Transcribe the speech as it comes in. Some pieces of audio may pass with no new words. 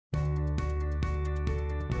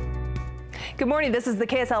Good morning. This is the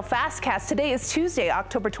KSL Fastcast. Today is Tuesday,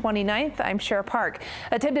 October 29th. I'm Shara Park.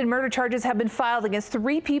 Attempted murder charges have been filed against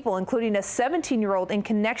 3 people, including a 17-year-old, in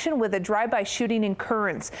connection with a drive-by shooting in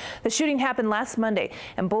Kearns. The shooting happened last Monday,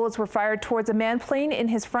 and bullets were fired towards a man playing in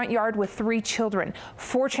his front yard with 3 children.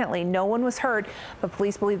 Fortunately, no one was hurt, but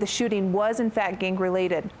police believe the shooting was in fact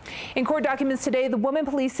gang-related. In court documents today, the woman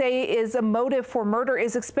police say is a motive for murder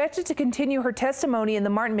is expected to continue her testimony in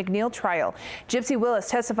the Martin MacNiell trial. Gypsy Willis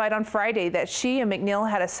testified on Friday that she and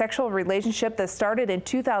MacNiell had a sexual relationship that started in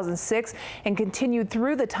 2006 and continued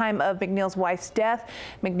through the time of MacNeill's wife's death.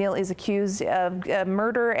 MacNiell is accused of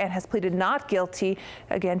murder and has pleaded not guilty,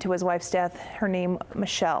 again, to his wife's death, her name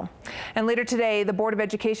Michelle. And later today, the Board of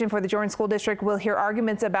Education for the Jordan School District will hear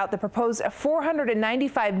arguments about the proposed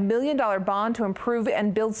 $495 million bond to improve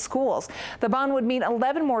and build schools. The bond would mean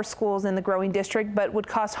 11 more schools in the growing district, but would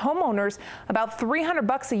cost homeowners about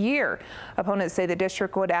 $300 a year. Opponents say the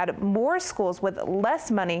district would add more schools with less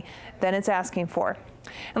money than it's asking for.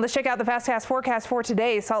 And let's check out the Fastcast forecast for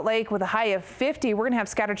today. Salt Lake with a high of 50. We're going to have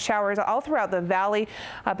scattered showers all throughout the valley.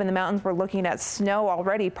 Up in the mountains, we're looking at snow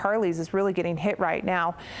already. Parley's is really getting hit right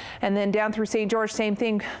now. And then down through St. George, same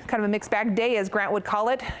thing, kind of a mixed bag day, as Grant would call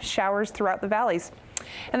it. Showers throughout the valleys.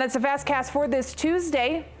 And that's the Fastcast for this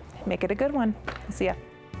Tuesday. Make it a good one. See ya.